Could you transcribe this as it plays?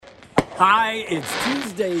Hi, it's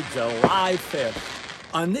Tuesday, July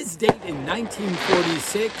 5th. On this date in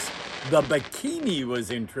 1946, the bikini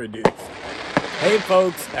was introduced. Hey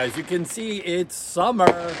folks, as you can see, it's summer.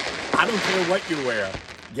 I don't care what you wear.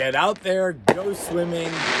 Get out there, go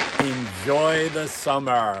swimming, enjoy the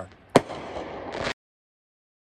summer.